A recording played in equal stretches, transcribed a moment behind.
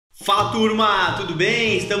Fala turma, tudo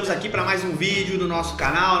bem? Estamos aqui para mais um vídeo no nosso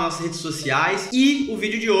canal, nas nossas redes sociais. E o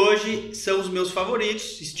vídeo de hoje são os meus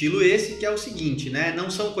favoritos, estilo esse, que é o seguinte, né?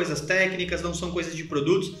 Não são coisas técnicas, não são coisas de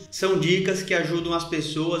produtos, são dicas que ajudam as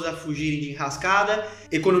pessoas a fugirem de enrascada,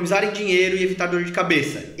 economizarem dinheiro e evitar dor de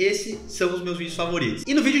cabeça. Esses são os meus vídeos favoritos.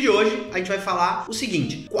 E no vídeo de hoje a gente vai falar o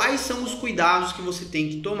seguinte: quais são os cuidados que você tem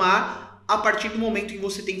que tomar a partir do momento em que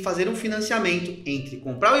você tem que fazer um financiamento entre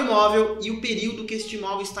comprar o imóvel e o período que este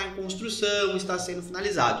imóvel está em construção, está sendo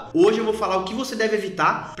finalizado. Hoje eu vou falar o que você deve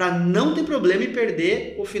evitar para não ter problema e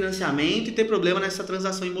perder o financiamento e ter problema nessa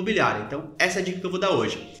transação imobiliária. Então, essa é a dica que eu vou dar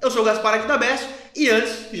hoje. Eu sou o Gaspar aqui da Besto e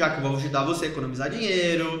antes, já que eu vou ajudar você a economizar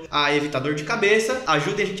dinheiro, a evitar dor de cabeça,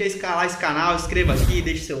 ajude a gente a escalar esse canal, inscreva aqui,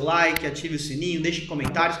 deixe seu like, ative o sininho, deixe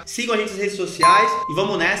comentários, sigam a gente nas redes sociais e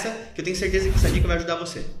vamos nessa, que eu tenho certeza que essa dica vai ajudar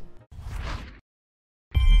você.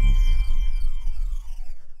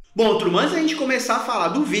 Bom, turma, antes da gente começar a falar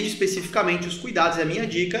do vídeo especificamente, os cuidados e a minha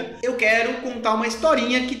dica, eu quero contar uma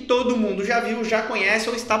historinha que todo mundo já viu, já conhece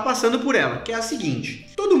ou está passando por ela, que é a seguinte: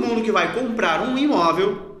 todo mundo que vai comprar um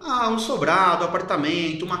imóvel, um sobrado,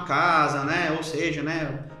 apartamento, uma casa, né, ou seja,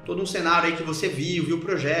 né, todo um cenário aí que você viu o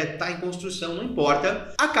projeto, tá em construção, não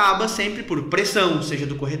importa, acaba sempre por pressão, seja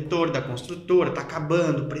do corretor, da construtora, tá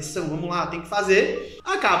acabando, pressão, vamos lá, tem que fazer,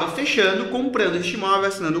 acaba fechando, comprando este imóvel,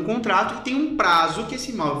 assinando o contrato e tem um prazo que esse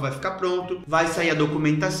imóvel vai ficar pronto, vai sair a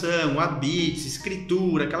documentação, a bits,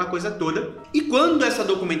 escritura, aquela coisa toda, e quando essa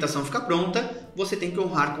documentação ficar pronta, você tem que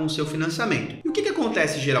honrar com o seu financiamento. E o que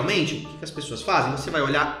acontece geralmente? O que as pessoas fazem? Você vai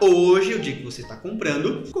olhar hoje, o dia que você está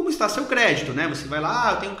comprando, como está seu crédito, né? Você vai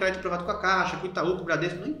lá, eu tenho um crédito aprovado com a Caixa, com o Itaú, com o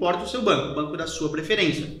Bradesco, não importa o seu banco, o banco da sua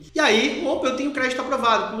preferência. E aí, opa, eu tenho crédito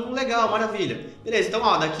aprovado, legal, maravilha. Beleza, então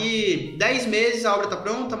ó, daqui 10 meses a obra está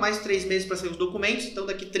pronta, mais 3 meses para sair os documentos, então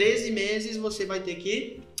daqui 13 meses você vai ter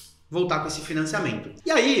que voltar com esse financiamento.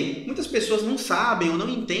 E aí, muitas pessoas não sabem ou não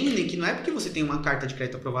entendem que não é porque você tem uma carta de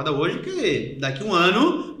crédito aprovada hoje que daqui a um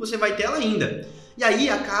ano você vai ter ela ainda. E aí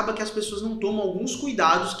acaba que as pessoas não tomam alguns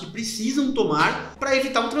cuidados que precisam tomar para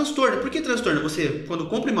evitar um transtorno. Por que transtorno? Você, quando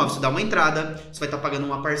compra imóvel, você dá uma entrada, você vai estar pagando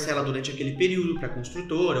uma parcela durante aquele período para a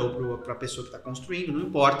construtora ou para a pessoa que está construindo, não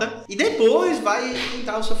importa. E depois vai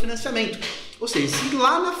entrar o seu financiamento. Ou seja, se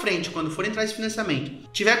lá na frente, quando for entrar esse financiamento,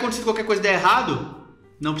 tiver acontecido qualquer coisa der errado,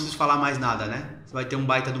 não preciso falar mais nada, né? Você vai ter um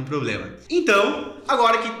baita de um problema. Então,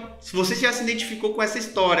 agora que se você já se identificou com essa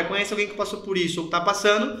história, conhece alguém que passou por isso ou está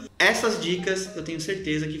passando, essas dicas eu tenho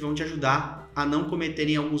certeza que vão te ajudar a não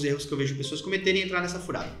cometerem alguns erros que eu vejo pessoas cometerem e entrar nessa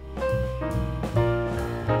furada.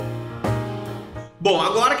 Bom,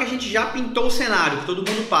 agora que a gente já pintou o cenário que todo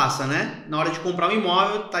mundo passa, né? Na hora de comprar um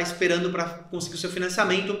imóvel, tá esperando para conseguir o seu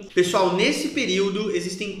financiamento. Pessoal, nesse período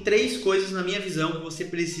existem 3 coisas na minha visão que você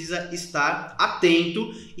precisa estar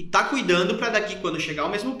atento e tá cuidando para daqui, quando chegar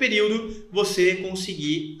o mesmo período, você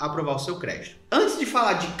conseguir aprovar o seu crédito. Antes de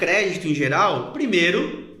falar de crédito em geral,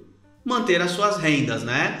 primeiro, manter as suas rendas,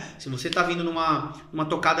 né? Se você está vindo numa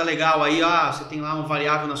tocada legal aí, você tem lá um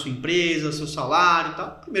variável na sua empresa, seu salário e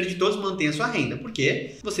tal, primeiro de todos, mantenha a sua renda,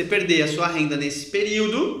 porque você perder a sua renda nesse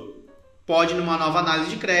período, pode numa nova análise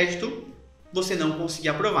de crédito, você não conseguir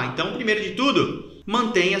aprovar. Então, primeiro de tudo,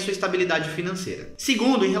 mantenha a sua estabilidade financeira.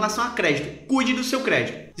 Segundo, em relação a crédito, cuide do seu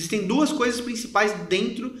crédito. Existem 2 coisas principais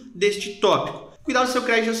dentro deste tópico. Cuidar do seu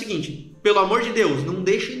crédito é o seguinte: pelo amor de Deus, não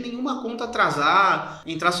deixe nenhuma conta atrasar,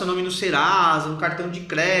 entrar seu nome no Serasa, um cartão de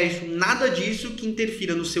crédito, nada disso que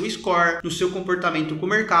interfira no seu score, no seu comportamento com o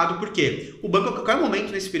mercado, porque o banco a qualquer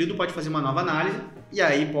momento nesse período pode fazer uma nova análise e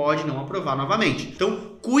aí pode não aprovar novamente.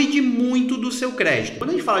 Então, cuide muito do seu crédito. Quando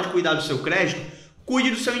a gente fala de cuidar do seu crédito, cuide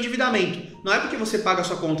do seu endividamento. Não é porque você paga a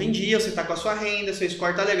sua conta em dia, você está com a sua renda, seu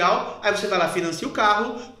score está legal, aí você vai lá, financia o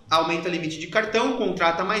carro, aumenta o limite de cartão,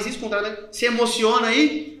 contrata mais isso, se emociona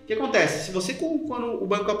aí. O que acontece? Se você, quando o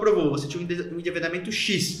banco aprovou, você tinha um endividamento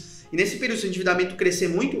X, e nesse período, se o endividamento crescer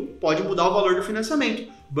muito, pode mudar o valor do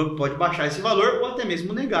financiamento. O banco pode baixar esse valor ou até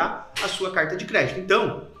mesmo negar a sua carta de crédito.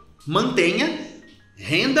 Então, mantenha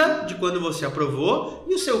renda de quando você aprovou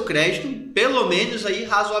e o seu crédito, pelo menos aí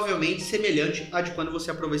razoavelmente semelhante a de quando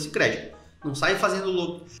você aprovou esse crédito. Não sai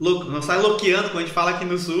fazendo não sai loqueando, como a gente fala aqui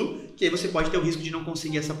no Sul, que aí você pode ter o risco de não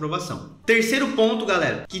conseguir essa aprovação. Terceiro ponto,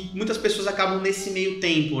 galera, que muitas pessoas acabam nesse meio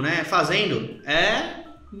tempo, né, fazendo, é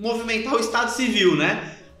movimentar o estado civil,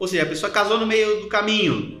 né? Ou seja, a pessoa casou no meio do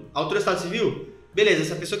caminho, alterou o estado civil, beleza,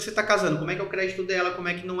 essa pessoa que você está casando, como é que é o crédito dela, como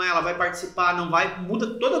é que não é, ela vai participar, não vai, muda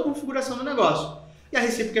toda a configuração do negócio. E a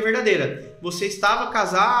recíproca é verdadeira. Você estava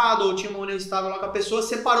casado ou tinha uma união estável lá com a pessoa,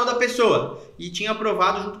 separou da pessoa e tinha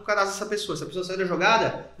aprovado junto com o cadastro dessa pessoa. Se a pessoa saiu da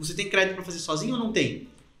jogada, você tem crédito para fazer sozinho ou não tem?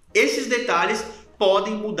 Esses detalhes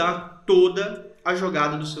podem mudar toda a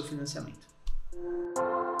jogada do seu financiamento.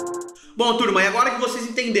 Bom, turma, e agora que vocês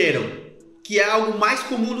entenderam que é algo mais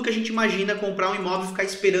comum do que a gente imagina comprar um imóvel e ficar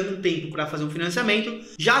esperando um tempo para fazer um financiamento,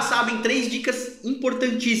 já sabem 3 dicas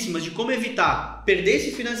importantíssimas de como evitar perder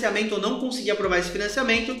esse financiamento ou não conseguir aprovar esse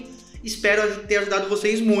financiamento. Espero ter ajudado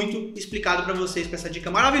vocês muito, explicado para vocês com essa dica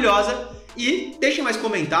maravilhosa. E deixem mais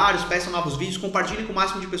comentários, peçam novos vídeos, compartilhem com o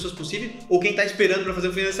máximo de pessoas possível ou quem está esperando para fazer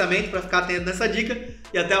um financiamento para ficar atento nessa dica.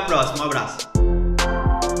 E até a próxima, um abraço!